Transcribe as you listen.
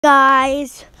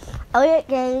Guys, Elliot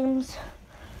Games.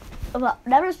 Well,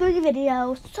 never spooky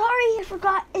video. Sorry, I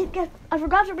forgot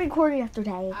to record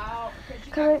yesterday.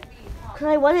 Cause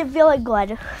I wasn't feeling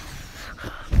good.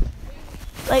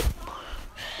 Like,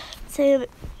 say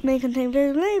may contain.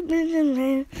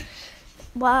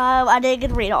 Wow, I didn't get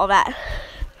to read all that.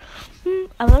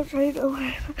 I was right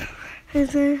over.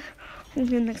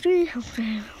 Next week.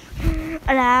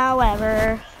 Now,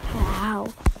 whatever. Wow.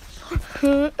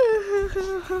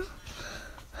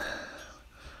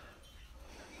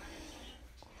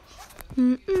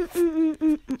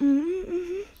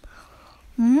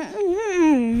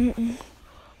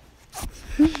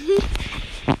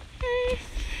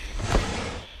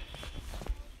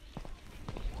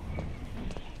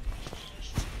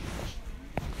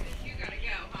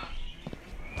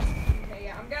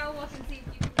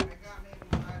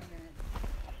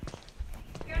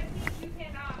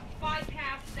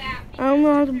 I don't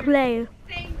know how to play.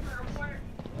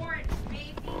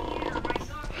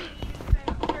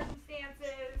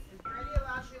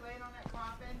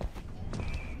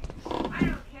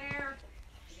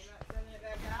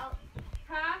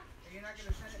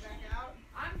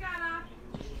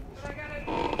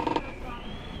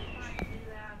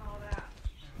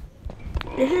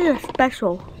 This is a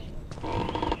special.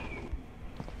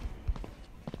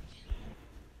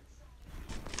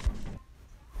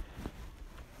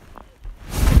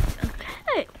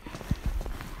 Okay.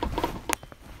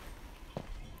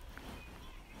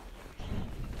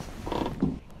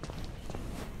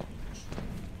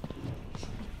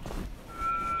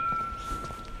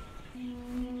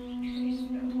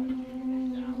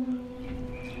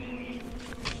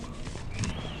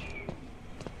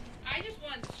 I just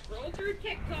want to scroll through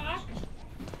TikTok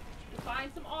to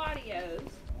find some audios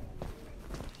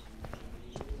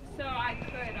so I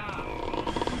could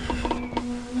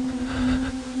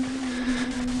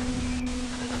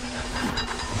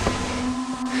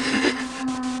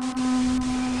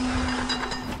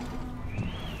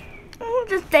I'll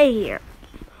just stay here.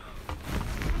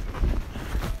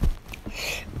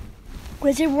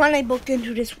 When I say run, I booked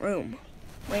into this room.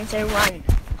 When I say run.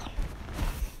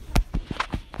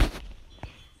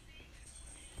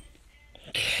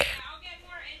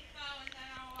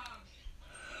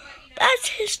 That's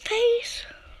his face.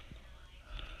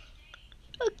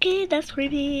 Okay, that's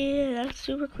creepy. That's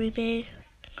super creepy.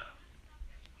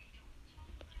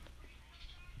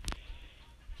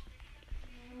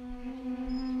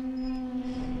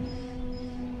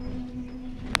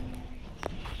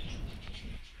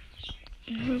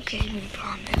 Okay, we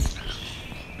promise.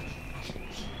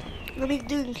 Let me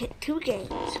do 2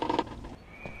 games.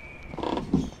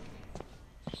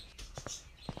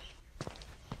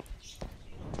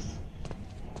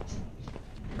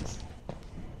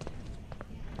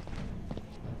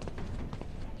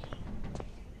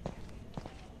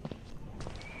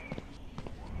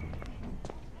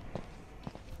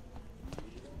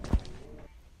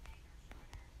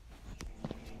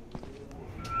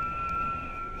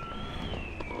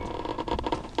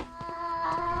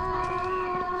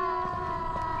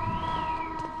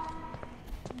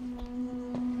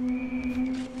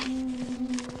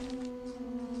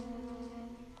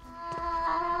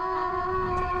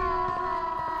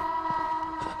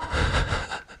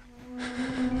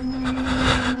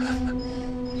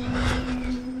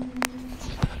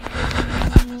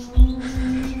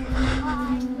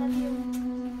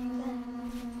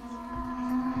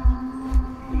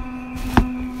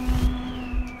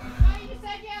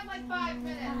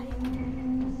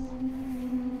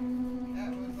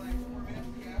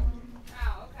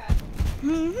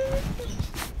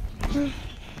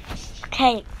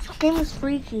 Okay, this game is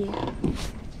freaky.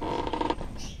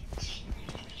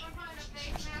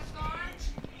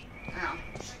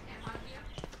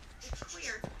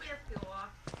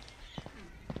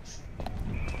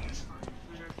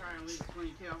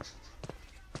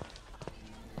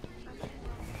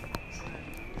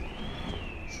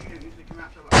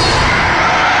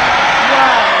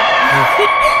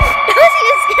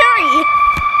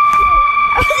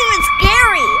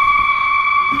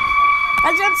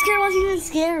 That jump scare wasn't even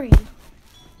scary.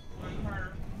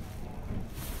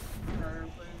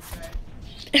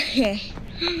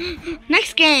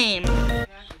 Next game.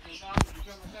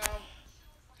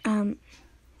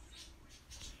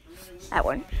 That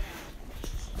one.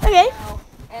 Okay.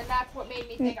 and that's what made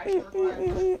me think I should record.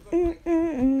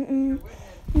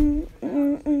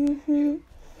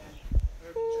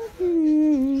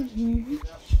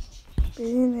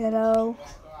 Hello.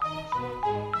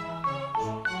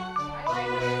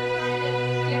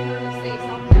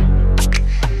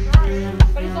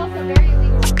 But it's also very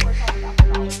illegal to record stuff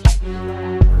about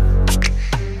it.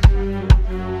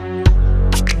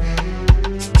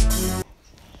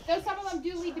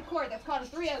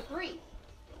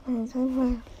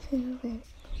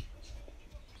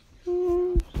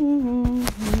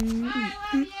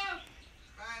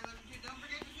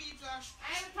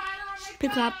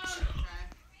 Pick up.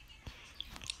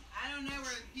 I don't know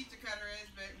where the pizza cutter is,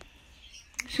 but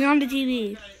She's on the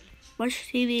TV.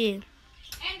 Watch TV. And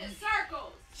the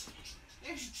circles.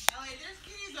 Ellie, there's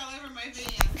keys all over my van.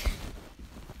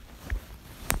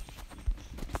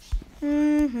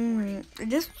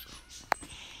 Just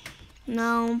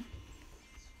no.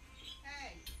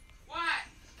 Hey, What?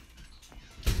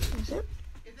 Is it?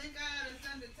 you think I ought to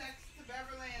send a text to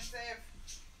Beverly and say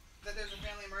that there's a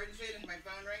family emergency and if my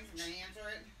phone rings, I'm going to answer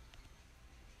it?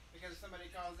 Because if somebody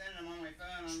calls in and I'm on my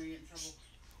phone, I'm going to get in trouble.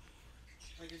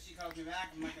 Like if she calls me back,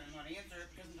 I'm not going to want to answer it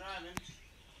because I'm driving. I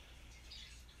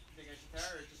think I should tell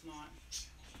her or just not.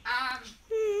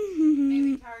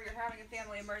 Maybe tell her you're having a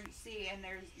family emergency and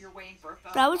you're waiting for a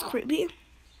phone That was call. creepy.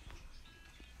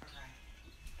 Okay.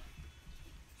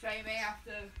 So you may have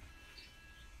to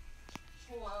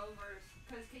pull over.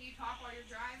 Because can you talk while you're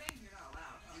driving? You're not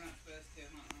allowed. I'm not supposed to,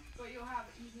 But you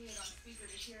need it on speaker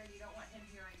to hear, and you don't want him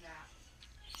hearing that.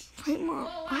 Hey, A Mom.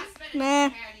 little last minute, Nah.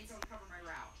 okay, I need someone to cover my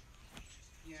route.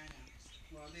 Yeah, I know.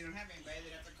 Well, they don't have anybody.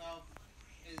 They'd have to call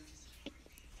his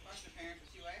foster parents or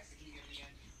see what exit he gives again.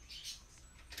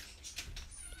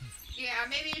 Yeah,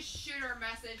 maybe just shoot her a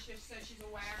message just so she's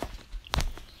aware.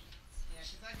 Yeah,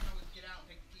 because I can always get out and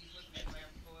take the keys with me if I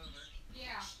have to pull over.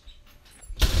 Yeah.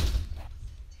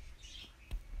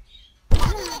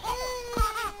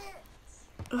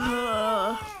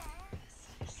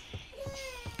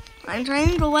 I'm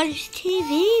trying to watch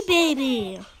TV,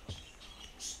 baby.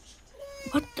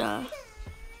 What the?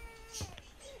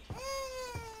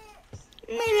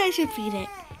 Maybe I should feed it.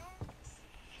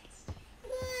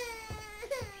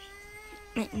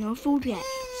 Wait, no food yet.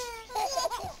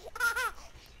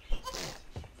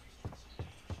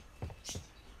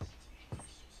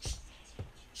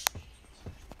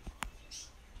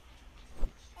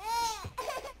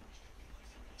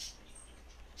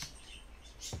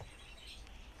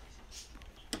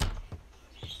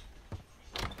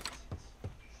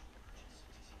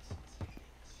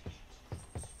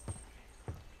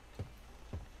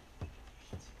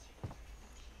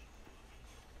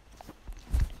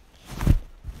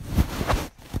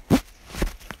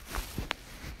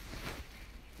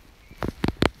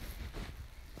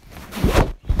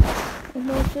 There's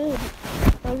no food.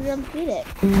 How are we gonna feed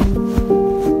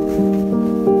it?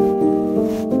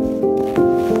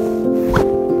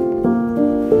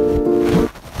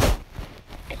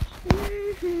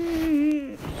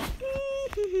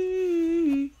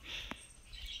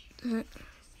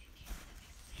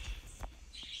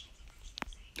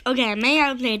 Okay, I may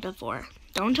have played before.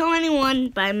 Don't tell anyone,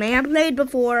 but I may have played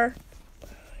before.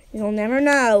 You'll never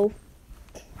know.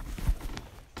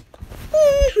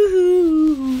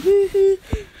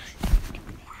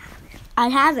 I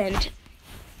haven't.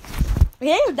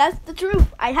 Yeah, that's the truth.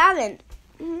 I haven't.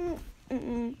 On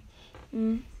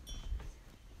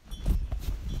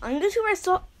YouTube, I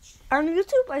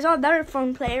saw another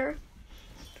phone player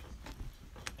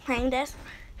playing this.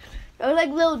 They're like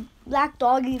little black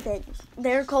doggy things.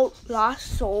 They're called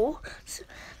Lost Souls.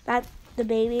 That the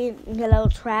baby get a little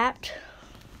trapped.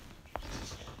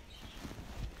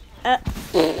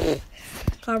 So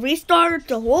I restarted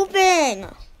the whole thing.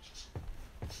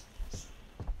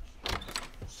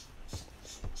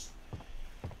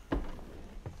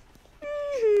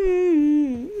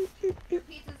 Your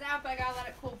pizza's out, but I gotta let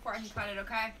it cool before I can cut it,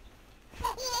 okay?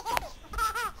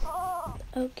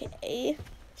 Okay.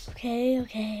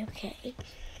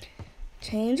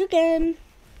 Change again.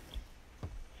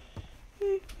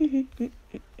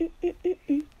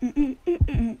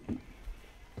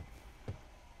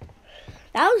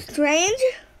 That was strange.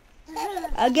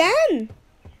 Again.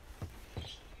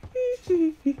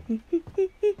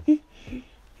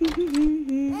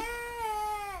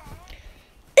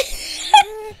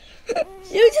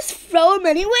 You just throw him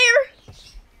anywhere?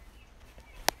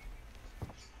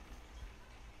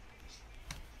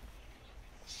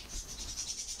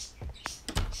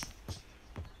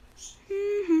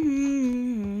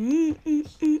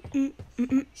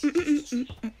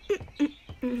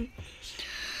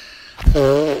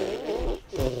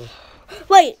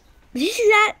 Wait, did you see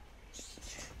that?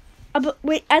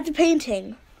 Wait, at the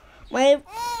painting. My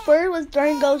bird was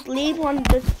trying to go sleep on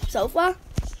the sofa.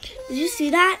 Did you see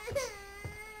that?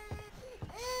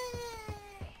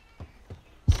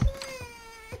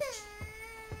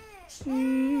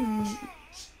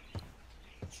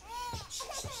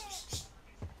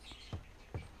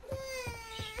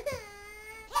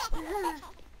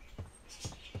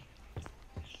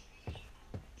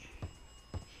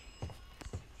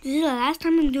 This is the last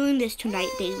time I'm doing this tonight,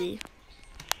 baby.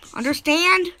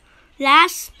 Understand?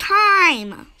 Last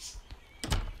time.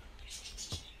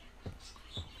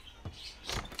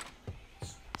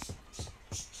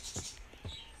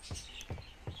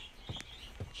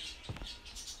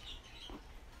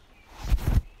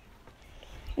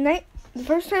 Night. The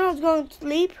first time I was going to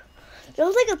sleep, there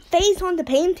was like a face on the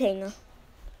painting.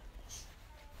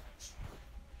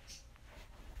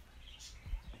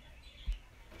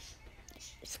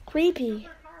 It's creepy.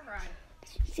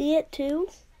 See it too?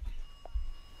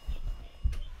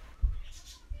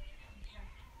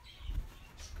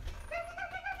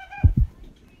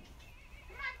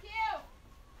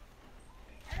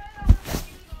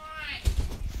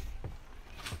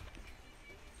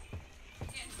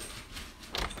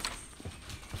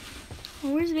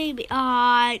 Oh, where's baby?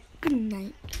 Good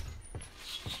night.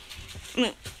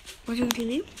 Watching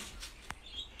TV?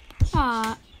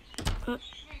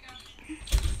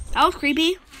 That was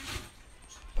creepy.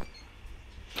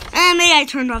 And maybe I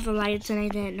turned off the lights and I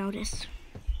didn't notice.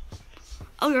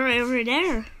 Oh, you're right over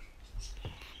there.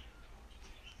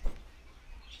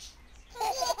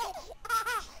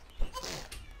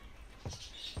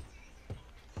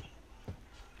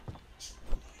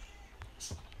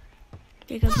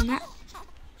 There goes the nap.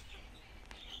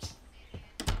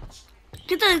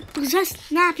 Get the possessed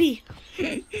nappy.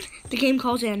 The game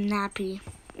calls it a nappy.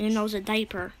 It knows a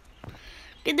diaper.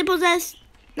 Get the possessed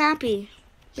nappy.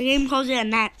 The game calls it a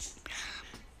nap.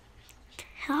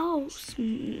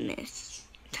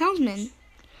 Talisman.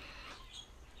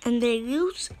 And they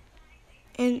use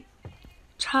in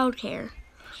childcare.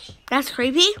 That's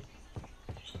creepy.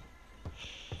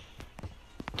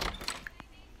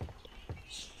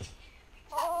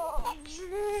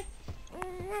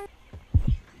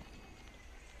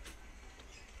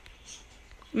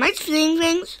 Am I seeing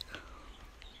things?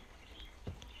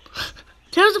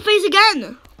 That was the face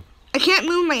again. I can't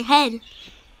move my head.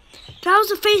 That was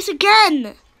the face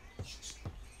again.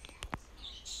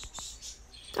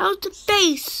 That was the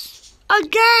face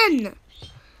again.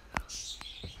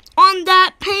 On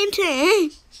that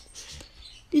painting.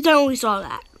 You totally saw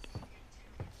that.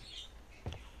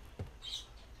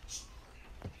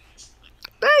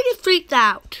 But I get freaked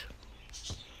out.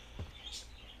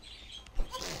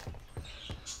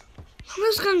 I'm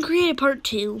just gonna create a part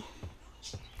 2.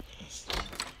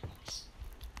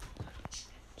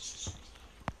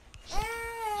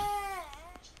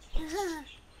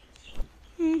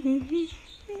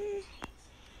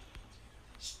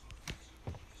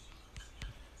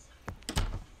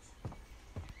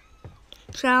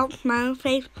 So, my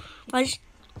face watch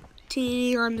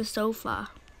TV on the sofa.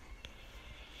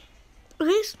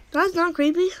 Okay, that's not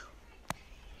creepy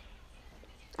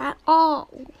at all.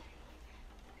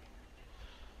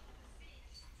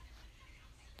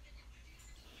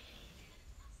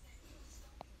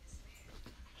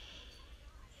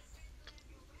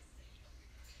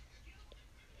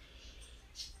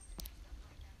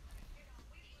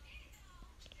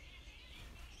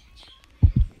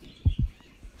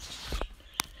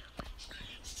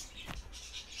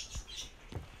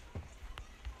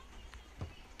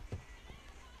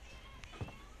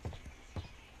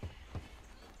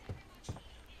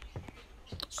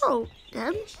 Oh,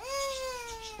 them.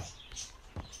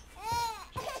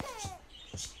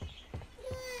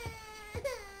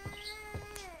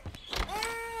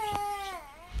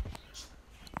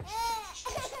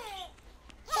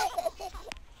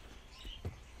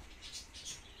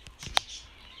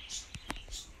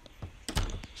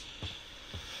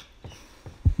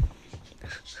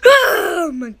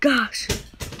 Oh my gosh.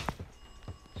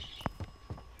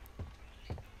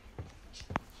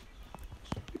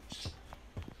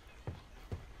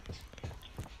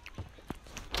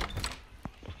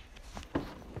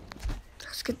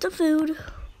 Let's get the food,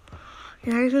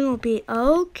 and everything will be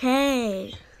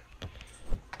okay.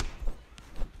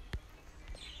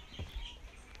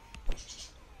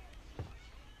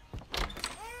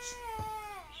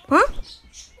 Huh?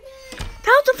 That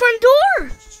was the front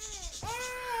door!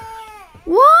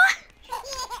 What?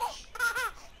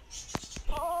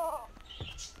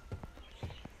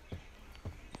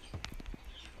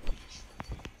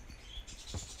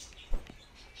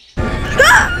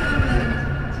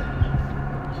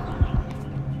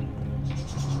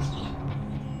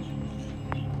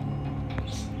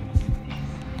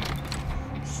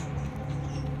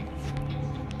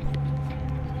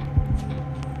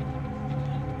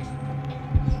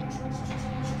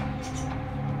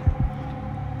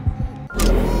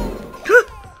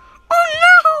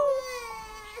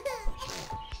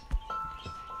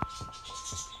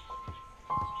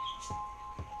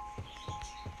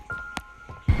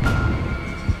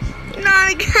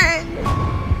 again.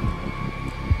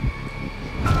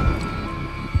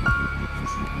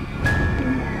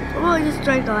 Or will I just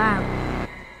try to go out?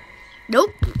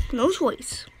 Nope, no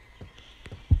choice.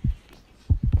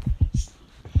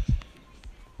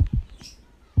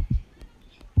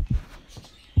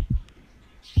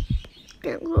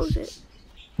 Can't close it.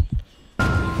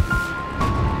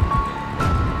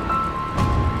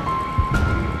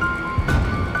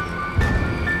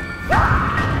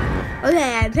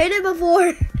 Okay, I played it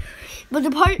before, but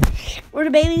the part where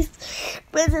the baby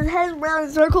spins his head around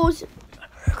in circles,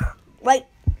 like,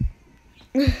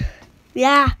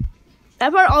 yeah,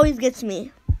 that part always gets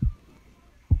me.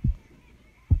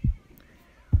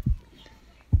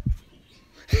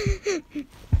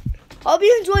 Hope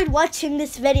you enjoyed watching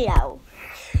this video.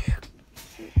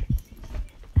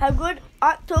 Have a good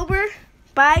October.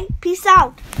 Bye. Peace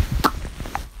out.